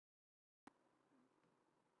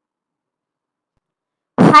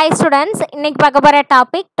Hi students, இன்னைக்கு பார்க்க போற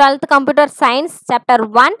topic 12th computer science chapter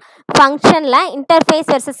 1 functionல interface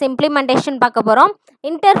versus implementation பார்க்க போறோம்.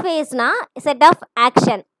 interfaceனா set of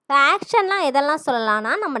action. ஆக்ஷன்லாம் எதெல்லாம்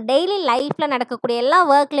சொல்லலாம்னா நம்ம டெய்லி லைஃப்ல நடக்கக்கூடிய எல்லா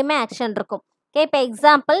ஒர்க்லையுமே ஆக்ஷன் இருக்கும். ஓகே, இப்போ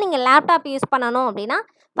எக்ஸாம்பிள் நீங்கள் லேப்டாப் யூஸ் பண்ணணும் அப்படின்னா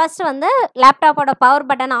ஃபர்ஸ்ட் வந்து லேப்டாப்போட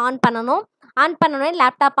பவர் பட்டனை ஆன் பண்ணணும்னே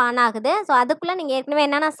லேப்டாப் ஆன் ஆகுது. ஸோ அதுக்குள்ளே நீங்கள் ஏற்கனவே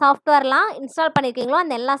என்னென்ன சாஃப்ட்வேர்லாம் இன்ஸ்டால் பண்ணியிருக்கீங்களோ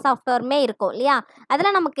அந்த எல்லா சாஃப்ட்வேருமே இருக்கும் இல்லையா?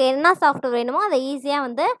 அதில் நமக்கு என்ன சாஃப்ட்வேர் வேணுமோ அதை ஈஸியாக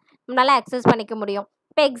வந்து நம்மளால் அக்சஸ் பண்ணிக்க முடியும்.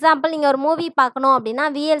 இப்போ எக்ஸாம்பிள் நீங்கள் ஒரு மூவி பார்க்கணும் அப்படின்னா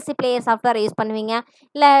விஎல்சி பிளேயர் சாஃப்ட்வேர் யூஸ் பண்ணுவீங்க.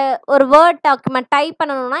 இல்லை ஒரு வேர்ட் டாக்குமெண்ட் டைப்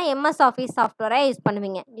பண்ணணும்னா எம்எஸ் ஆஃபீஸ் சாஃப்ட்வேரை யூஸ்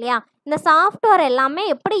பண்ணுவீங்க இல்லையா? இந்த சாஃப்ட்வேர் எல்லாமே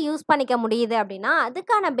எப்படி யூஸ் பண்ணிக்க முடியுது அப்படின்னா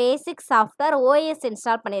அதுக்கான பேசிக் சாஃப்ட்வேர் ஓஎஸ்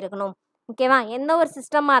இன்ஸ்டால் பண்ணியிருக்கணும். ஓகேவா? எந்த ஒரு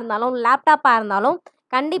சிஸ்டமாக இருந்தாலும் லேப்டாப்பாக இருந்தாலும்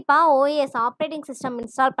கண்டிப்பாக ஓஎஸ் ஆப்ரேட்டிங் சிஸ்டம்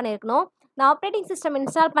இன்ஸ்டால் பண்ணியிருக்கணும். இந்த ஆப்ரேட்டிங் சிஸ்டம்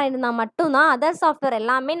இன்ஸ்டால் பண்ணியிருந்தால் மட்டும்தான் அதர் சாஃப்ட்வேர்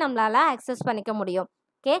எல்லாமே நம்மளால் அக்சஸ் பண்ணிக்க முடியும்.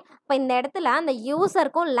 ஓகே, இப்போ இந்த இடத்துல அந்த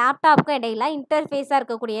யூசருக்கும் லேப்டாப்புக்கும் இடையில இன்டர்ஃபேஸாக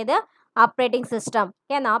இருக்கக்கூடியது ஆப்ரேட்டிங் சிஸ்டம்.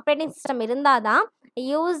 ஓகே, அந்த ஆப்ரேட்டிங் சிஸ்டம் இருந்தால் தான்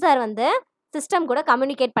யூசர் வந்து சிஸ்டம் கூட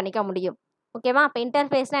கம்யூனிகேட் பண்ணிக்க முடியும். ஓகேவா? இப்போ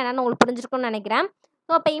இன்டர்ஃபேஸ்னால் என்னென்னு உங்களுக்கு புரிஞ்சிருக்கும்னு நினைக்கிறேன்.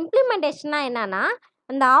 ஸோ இப்போ இம்ப்ளிமெண்டேஷன்னா என்னென்னா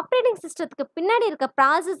அந்த ஆப்ரேட்டிங் சிஸ்டத்துக்கு பின்னாடி இருக்க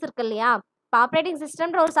ப்ராசஸ் இருக்கு இல்லையா? இப்போ ஆப்ரேட்டிங்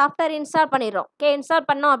சிஸ்டம்ன்ற ஒரு சாஃப்ட்வேர் இன்ஸ்டால் பண்ணிடுறோம். ஓகே, இன்ஸ்டால்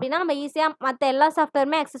பண்ணோம் அப்படின்னா நம்ம ஈஸியாக மற்ற எல்லா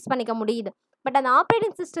சாஃப்ட்வேருமே அக்சஸ் பண்ணிக்க முடியுது. பட் அந்த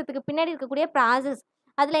ஆப்ரேட்டிங் சிஸ்டத்துக்கு பின்னாடி இருக்கக்கூடிய ப்ராசஸ்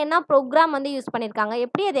அதில் என்ன ப்ரோக்ராம் வந்து யூஸ் பண்ணியிருக்காங்க,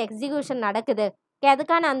 எப்படி அது எக்ஸிக்யூஷன் நடக்குது, ஓகே,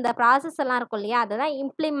 அதுக்கான அந்த ப்ராசஸ் எல்லாம் இருக்கும் இல்லையா? அதுதான்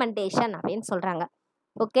இம்ப்ளிமெண்டேஷன் அப்படின்னு சொல்கிறாங்க.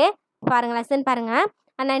 ஓகே, பாருங்கள் லெசன் பாருங்கள்.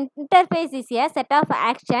 An interface is a set of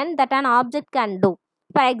action that an object can do.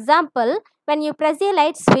 For example, when you press a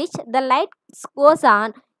light switch, the light goes on.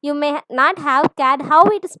 You may not have cared how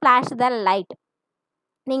it splashed the light.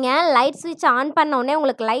 நீங்கள் light ஸ்விட்ச் on பண்ணோடனே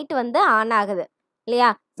உங்களுக்கு light வந்து on ஆகுது இல்லையா?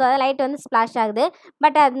 So அது light வந்து splash ஆகுது.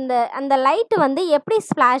 பட் அந்த லைட்டு வந்து எப்படி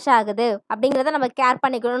ஸ்ப்ளாஷ் ஆகுது அப்படிங்கிறத நம்ம கேர்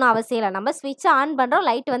பண்ணிக்கணும்னு அவசியம் இல்லை. நம்ம ஸ்விட்சை ஆன் பண்ணுறோம்,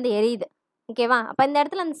 லைட் வந்து எரியுது. ஓகேவா? அப்போ இந்த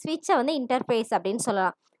இடத்துல அந்த ஸ்விட்சை வந்து இன்டர்ஃபேஸ் அப்படின்னு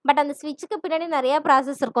சொல்லலாம். பட் அந்த ஸ்விட்சுக்கு பின்னாடி நிறையா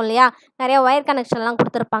ப்ராசஸ் இருக்கும் இல்லையா? நிறையா ஒயர் கனெக்ஷன்லாம்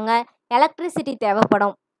கொடுத்துருப்பாங்க, எலக்ட்ரிசிட்டி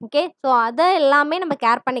தேவைப்படும். ஓகே, ஸோ அதை எல்லாமே நம்ம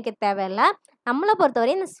கேர் பண்ணிக்க தேவையில்லை. நம்மளை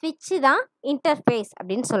பொறுத்தவரை இந்த ஸ்விட்சு தான் இன்டர்ஃபேஸ்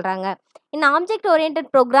அப்படின்னு சொல்கிறாங்க. In object-oriented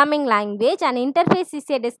programming language, an interface is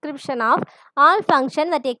a description of all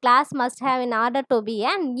functions that a class must have in order to be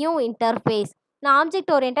a new interface. In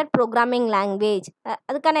object-oriented programming language,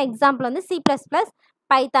 அதுக்கான எக்ஸாம்பிள் வந்து C++,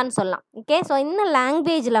 பைத்தான் சொல்லலாம். Okay, so இந்த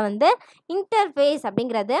லாங்குவேஜில் வந்து interface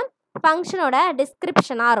அப்படிங்கிறது ஃபங்க்ஷனோட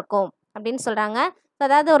டிஸ்கிரிப்ஷனாக இருக்கும் அப்படின்னு சொல்கிறாங்க. ஸோ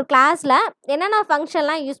அதாவது ஒரு கிளாஸில் என்னென்ன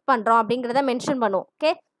ஃபங்க்ஷன்லாம் யூஸ் பண்ணுறோம் அப்படிங்கிறத மென்ஷன் பண்ணுவோம்.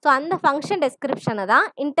 ஓகே, ஸோ அந்த ஃபங்க்ஷன் டெஸ்கிரிப்ஷனை தான்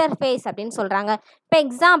இன்டர்ஃபேஸ் அப்படின்னு சொல்கிறாங்க. இப்போ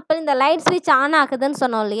எக்ஸாம்பிள் இந்த லைட் ஸ்விட்ச் ஆன் ஆகுதுன்னு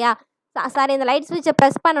சொன்னோம் இல்லையா? சாரி, இந்த லைட் ஸ்விட்சை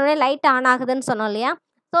ப்ரெஸ் பண்ணோடனே லைட் ஆன் ஆகுதுன்னு சொன்னோம் இல்லையா?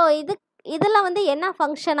 ஸோ இதில் வந்து என்ன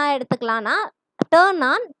ஃபங்க்ஷனாக எடுத்துக்கலாம்னா டேர்ன்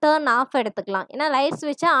ஆன் டேர்ன் ஆஃப் எடுத்துக்கலாம். ஏன்னா லைட்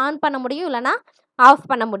ஸ்விட்சை ஆன் பண்ண முடியும், இல்லைனா ஆஃப்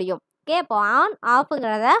பண்ண முடியும். ஓகே, இப்போ ஆன்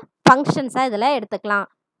ஆஃப்ங்கிறத ஃபங்க்ஷன்ஸாக இதில் எடுத்துக்கலாம்.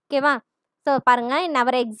 ஓகேவா? ஸோ பாருங்கள், இன்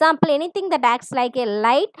அவர் example anything that acts like a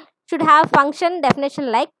light should have function definition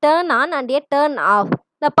like turn on and a turn off.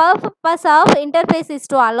 The purpose of interface is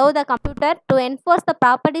to allow the computer to enforce the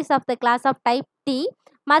properties of the class of type T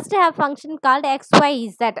must have function called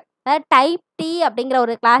XYZ. Type T அப்படிங்கிற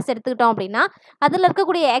ஒரு class எடுத்துக்கிட்டோம் அப்படின்னா அதில்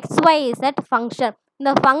இருக்கக்கூடிய XYZ function,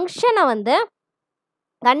 இந்த ஃபங்க்ஷனை வந்து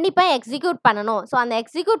கண்டிப்பாக எக்ஸிக்யூட் பண்ணணும். ஸோ அந்த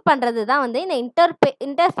எக்ஸிக்யூட் பண்ணுறது தான் வந்து இந்த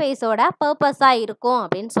இன்டர்ஃபேஸோட பர்பஸாக இருக்கும்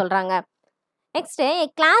அப்படின்னு சொல்கிறாங்க. Next, a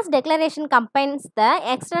class declaration combines the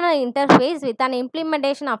external interface with an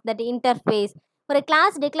implementation of that interface. ஒரு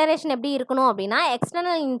கிளாஸ் டிக்ளரேஷன் எப்படி இருக்கணும் அப்படின்னா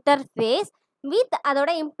எக்ஸ்டர்னல் இன்டர்ஃபேஸ் வித் அதோட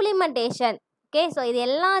இம்ப்ளிமெண்டேஷன். ஓகே, ஸோ இது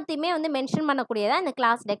எல்லாத்தையுமே வந்து மென்ஷன் பண்ணக்கூடியதாக இந்த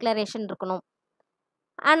கிளாஸ் டெக்ளரேஷன் இருக்கணும்.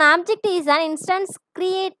 And object is an instance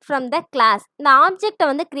create from the class. இந்த ஆப்ஜெக்டை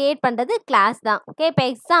வந்து கிரியேட் பண்ணுறது கிளாஸ் தான். ஓகே, இப்போ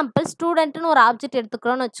எக்ஸாம்பிள் ஸ்டூடெண்ட்டுன்னு ஒரு ஆப்ஜெக்ட்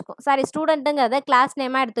எடுத்துக்கிறோன்னு வச்சுக்கோ. சாரி, ஸ்டூடெண்ட்டுங்கிறத கிளாஸ்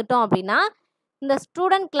நேமாக எடுத்துக்கிட்டோம் அப்படின்னா இந்த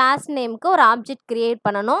ஸ்டூடெண்ட் கிளாஸ் நேமுக்கு ஒரு ஆப்ஜெக்ட் கிரியேட்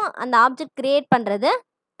பண்ணணும். அந்த ஆப்ஜெக்ட் கிரியேட் பண்ணுறது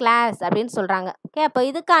கிளாஸ் அப்படின்னு சொல்கிறாங்க. ஓகே, அப்போ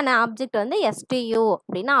இதுக்கான ஆப்ஜெக்ட் வந்து STU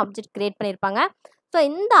அப்படின்னு ஆப்ஜெக்ட் கிரியேட் பண்ணியிருப்பாங்க. ஸோ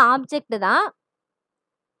இந்த ஆப்ஜெக்ட் தான்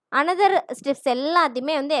அனதர் ஸ்டெப்ஸ்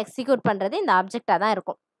எல்லாத்தையுமே வந்து எக்ஸிக்யூட் பண்ணுறது இந்த ஆப்ஜெக்டாக தான்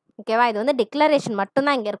இருக்கும். ஓகேவா? இது வந்து டிக்ளரேஷன்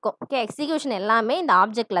மட்டும்தான் இங்கே இருக்கும். ஓகே, எக்ஸிக்யூஷன் எல்லாமே இந்த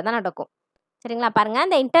ஆப்ஜெக்டில் தான் நடக்கும். சரிங்களா? பாருங்கள்,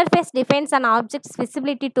 இந்த interface defines and objects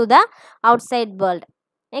visibility to the out side world.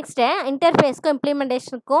 Next இன்டர்ஃபேஸ்க்கும்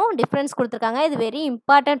இம்ப்ளிமெண்டேஷனுக்கும் difference கொடுத்துருக்காங்க. இது வெரி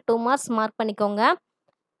இம்பார்ட்டன்ட், 2 மார்க்ஸ் மார்க் பண்ணிக்கோங்க.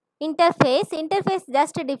 Interface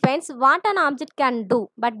just defines what an object can do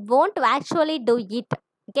but won't actually do it.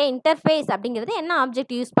 Okay, interface அப்படிங்கிறது என்ன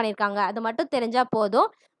object use பண்ணியிருக்காங்க அது மட்டும் தெரிஞ்சால் போதும்.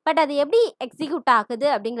 பட் அது எப்படி எக்ஸிக்யூட் ஆகுது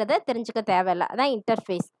அப்படிங்கிறத தெரிஞ்சுக்க தேவையில்லை. அதான்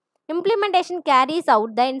interface. Implementation carries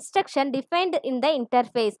out the instruction defined in the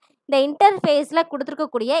interface. இந்த இன்டர்ஃபேஸில்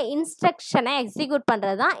கொடுத்துருக்கக்கூடிய இன்ஸ்ட்ரக்ஷனை எக்ஸிக்யூட்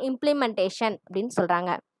பண்ணுறது தான் இம்ப்ளிமெண்டேஷன் அப்படின்னு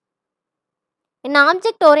சொல்கிறாங்க. In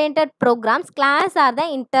object-oriented programs, class are the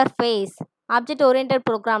interface. Object-oriented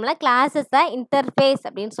programல class is the interface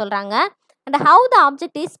அப்படின்னு சொல்கிறாங்க. And how the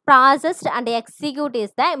object is processed and execute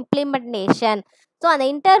is the implementation. So அந்த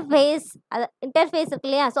interface இருக்கு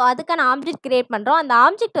இல்லையா, ஸோ அதுக்கான ஆப்ஜெக்ட் கிரியேட் பண்ணுறோம். அந்த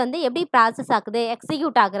ஆப்ஜெக்ட் வந்து எப்படி ப்ராசஸ் ஆகுது,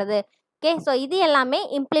 எக்ஸிக்யூட் ஆகுறது. ஓகே, ஸோ இது எல்லாமே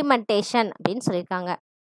இம்ப்ளிமெண்டேஷன் அப்படின்னு சொல்லியிருக்காங்க.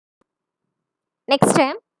 Next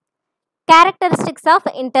characteristics of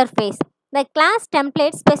interface. The class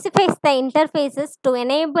template specifies the interfaces to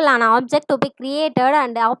enable an object to be created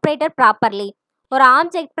and operated properly. ஒரு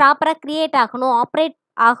ஆப்ஜெக்ட் ப்ராப்பராக க்ரியேட் ஆகணும், ஆப்ரேட்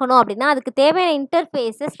ஆகணும் அப்படின்னா அதுக்கு தேவையான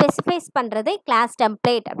இன்டர்ஃபேஸை ஸ்பெசிஃபைஸ் பண்ணுறது கிளாஸ்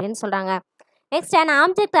டெம்ப்ளேட் அப்படின்னு சொல்கிறாங்க. Next an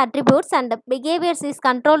object attributes and behaviors is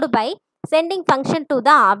controlled by sending function to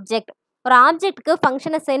the object. ஒரு ஆப்ஜெக்ட்டுக்கு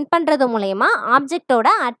ஃபங்க்ஷனை சென்ட் பண்ணுறது மூலயமா ஆப்ஜெக்டோட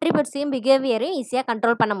அட்ரிபியூட்ஸையும் பிஹேவியரையும் ஈஸியாக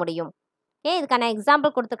கண்ட்ரோல் பண்ண முடியும். ஓகே, இதுக்கான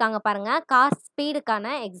எக்ஸாம்பிள் கொடுத்துருக்காங்க பாருங்கள். Car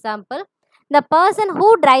ஸ்பீடுக்கான example. The person who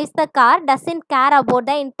drives the car doesn't care about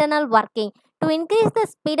the internal working. To increase the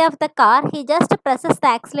speed of the car, he just presses the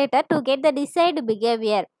accelerator to get the desired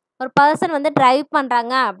behavior. ஒரு person வந்து drive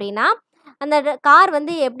பண்ணுறாங்க அப்படின்னா அந்த car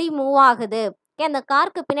வந்து எப்படி move ஆகுது, okay, அந்த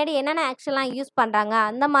காருக்கு பின்னாடி என்னென்ன ஆக்ஷன்லாம் யூஸ் பண்ணுறாங்க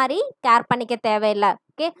அந்த மாதிரி கேர் பண்ணிக்க தேவையில்லை.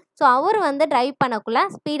 ஓகே, ஸோ அவர் வந்து டிரைவ் பண்ணக்குள்ளே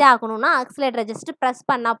ஸ்பீட் ஆகணும்னா ஆக்சிலேட்டரை ஜஸ்ட்டு ப்ரெஸ்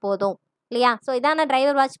பண்ணால் போதும் இல்லையா. ஸோ இதான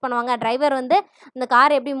டிரைவர் வாட்ச் பண்ணுவாங்க. டிரைவர் வந்து அந்த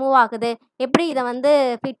கார் எப்படி மூவ் ஆகுது, எப்படி இதை வந்து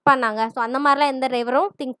ஃபிட் பண்ணாங்க, ஸோ அந்த மாதிரிலாம் எந்த டிரைவரும்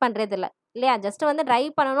திங்க் பண்ணுறது இல்லை இல்லையா. ஜஸ்ட் வந்து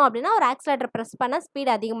டிரைவ் பண்ணணும் அப்படின்னா ஒரு ஆக்சிலேட்டர் ப்ரெஸ் பண்ண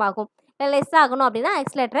ஸ்பீட் அதிகமாகும், இல்லை லெஸ் ஆகணும் அப்படின்னா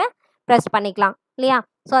ஆக்சிலேட்டரை ப்ரெஸ் பண்ணிக்கலாம் இல்லையா.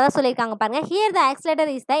 ஸோ அதான் சொல்லியிருக்காங்க பாருங்கள். Here the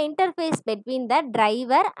oscillator is the interface between the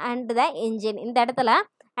driver and the engine. இந்த இடத்துல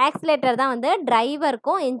ஆக்சிலேட்டர் தான் வந்து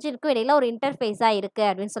டிரைவருக்கும் என்ஜினுக்கும் இடையில ஒரு இன்டர்ஃபேஸாக இருக்குது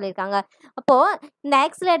அப்படின்னு சொல்லியிருக்காங்க. அப்போது இந்த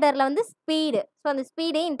ஆக்சிலேட்டரில் வந்து ஸ்பீடு, ஸோ அந்த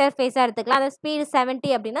ஸ்பீடே இன்டர்ஃபேஸாக எடுத்துக்கலாம். அந்த ஸ்பீடு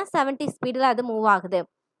 70 அப்படின்னா 70 ஸ்பீடில் அது மூவ் ஆகுது.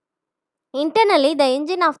 Internally the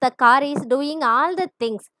engine of the car is doing all the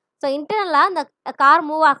things. So இன்டர்னலாக அந்த கார்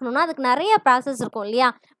மூவ் ஆகணும்னா அதுக்கு நிறைய ப்ராசஸ் இருக்கும் இல்லையா.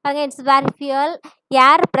 பாருங்கள், it's where fuel,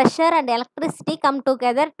 air, pressure and electricity come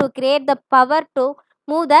together to create the power to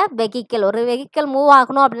move the vehicle. ஒரு vehicle move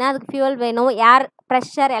ஆகணும் அப்படின்னா அதுக்கு ஃபியூல் வேணும், ஏர்,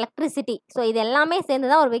 ப்ரெஷர், எலக்ட்ரிசிட்டி. ஸோ இது எல்லாமே சேர்ந்து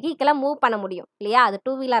தான் ஒரு வெஹிக்கிளை மூவ் பண்ண முடியும் இல்லையா. அது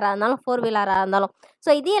 2 வீலராக இருந்தாலும் 4 வீலராக இருந்தாலும்.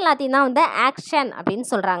 ஸோ இது எல்லாத்தையும் தான் வந்து ஆக்ஷன் அப்படின்னு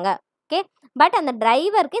சொல்கிறாங்க. ஓகே, பட் அந்த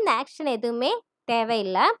டிரைவருக்கு இந்த ஆக்ஷன் எதுவுமே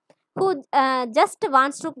தேவையில்லை. who just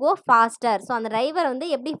wants to go faster. So அந்த டிரைவர் வந்து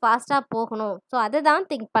எப்படி ஃபாஸ்ட்டாக போகணும், ஸோ அதை தான்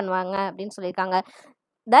திங்க் பண்ணுவாங்க அப்படின்னு சொல்லியிருக்காங்க.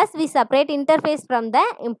 thus we separate interface from the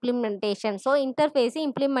implementation. So இன்டர்ஃபேஸையும்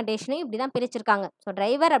இம்ப்ளிமெண்டேஷனையும் இப்படி தான் பிரிச்சிருக்காங்க. ஸோ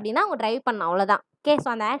டிரைவர் அப்படின்னா அவங்க டிரைவ் பண்ணணும் அவ்வளோதான். ஓகே, ஸோ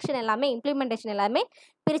அந்த ஆக்ஷன் எல்லாமே இம்ப்ளிமெண்டேஷன் எல்லாமே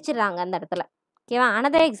பிரிச்சிடுறாங்க அந்த இடத்துல. ஓகேவா.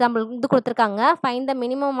 அனதர் எக்ஸாம்பிள் வந்து கொடுத்துருக்காங்க. Find the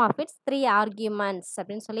minimum of it's 3 arguments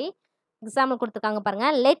அப்படின்னு சொல்லி எக்ஸாம்பிள் கொடுத்துருக்காங்க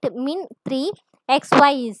பாருங்கள். லெட் மின் 3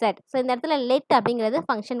 XYZ. ஸோ இந்த இடத்துல லெட் அப்படிங்கிறது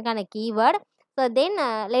ஃபங்க்ஷனுக்கான கீவேர்டு. ஸோ தென்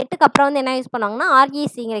லெட்டுக்கு அப்புறம் வந்து என்ன யூஸ் பண்ணுவாங்கன்னா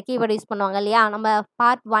RECங்கிற கீவேர்டு யூஸ் பண்ணுவாங்க இல்லையா. நம்ம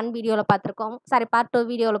பார்ட் 1 வீடியோவில் பார்த்துருக்கோம், பார்ட் 2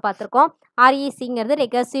 வீடியோவில் பார்த்துருக்கோம். RECங்கிறது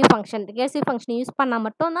ரெகர்சிவ் ஃபங்க்ஷன். ரெகர்சிவ் ஃபங்க்ஷன் யூஸ் பண்ணால்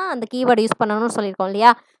மட்டும் தான் அந்த கீவேர்டு யூஸ் பண்ணணும்னு சொல்லியிருக்கோம்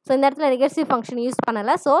இல்லையா. ஸோ இந்த இடத்துல ரெகர்சிவ் ஃபங்க்ஷன் யூஸ்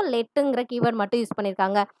பண்ணலை, ஸோ லெட்டுங்கிற கீவேர்டு மட்டும் யூஸ்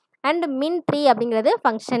பண்ணியிருக்காங்க. அண்ட் மின் 3 அப்படிங்கிறது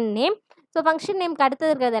ஃபங்க்ஷன் நேம். ஸோ ஃபங்க்ஷன் நேம்க்கு அடுத்து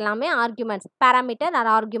இருக்கிறது எல்லாமே ஆர்குமெண்ட்ஸ், பேராமீட்டர் ஆர்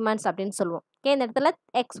ஆர்குமெண்ட்ஸ் அப்படின்னு சொல்லுவோம். ஓகே, இந்த இடத்துல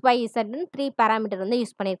XYZன்னு 3 பேராமீட்டர் வந்து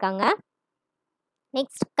யூஸ் பண்ணியிருக்காங்க.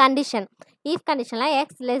 Next condition. இஃப் கண்டிஷனில் X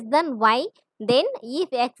less than Y, then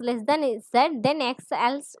if X less than Z, then X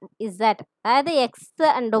else Z. அதாவது X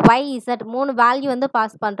and Y, Z 3 value வந்து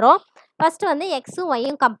பாஸ் பண்ணுறோம். ஃபஸ்ட்டு வந்து எக்ஸும்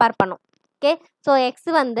ஒய்யும் கம்பேர் பண்ணும். ஓகே, ஸோ எக்ஸ்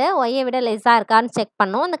வந்து ஒய்யை விட லெஸ்ஸாக இருக்கான்னு செக்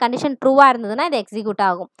பண்ணும். அந்த கண்டிஷன் ட்ரூவாக இருந்ததுன்னா இது எக்ஸிக்யூட்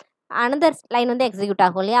ஆகும். அனதர் லைன் வந்து எக்ஸிக்யூட்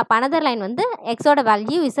ஆகும் இல்லையா. அப்போ அனதர் லைன் வந்து எக்ஸோட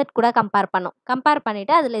வேல்யூ இசட் கூட கம்பேர் பண்ணும். கம்பேர்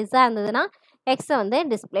பண்ணிவிட்டு அது லெஸ்ஸாக இருந்ததுன்னா எக்ஸை வந்து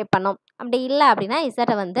டிஸ்பிளே பண்ணும். அப்படி இல்லை அப்படின்னா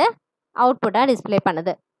இசட்டை வந்து அவுட்புட்டாக டிஸ்பிளே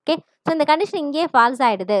பண்ணுது. ஓகே, ஸோ இந்த கண்டிஷன் இங்கேயே ஃபால்ஸ்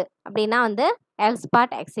ஆகிடுது அப்படின்னா வந்து எல்ஸ்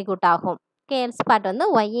பார்ட் எக்ஸிக்யூட் ஆகும். ஓகே, எல்ஸ் பார்ட் வந்து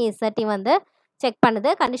ஒய்யை இசட்டையும் வந்து செக் பண்ணுது.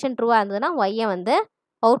 கண்டிஷன் ட்ரூவாக இருந்ததுன்னா ஒய்யை வந்து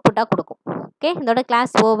அவுட்புட்டாக கொடுக்கும். ஓகே, இதோட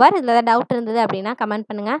கிளாஸ் ஓவர். இதில் ஏதாவது டவுட் இருந்தது அப்படின்னா கமெண்ட்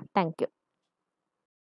பண்ணுங்கள். தேங்க்யூ.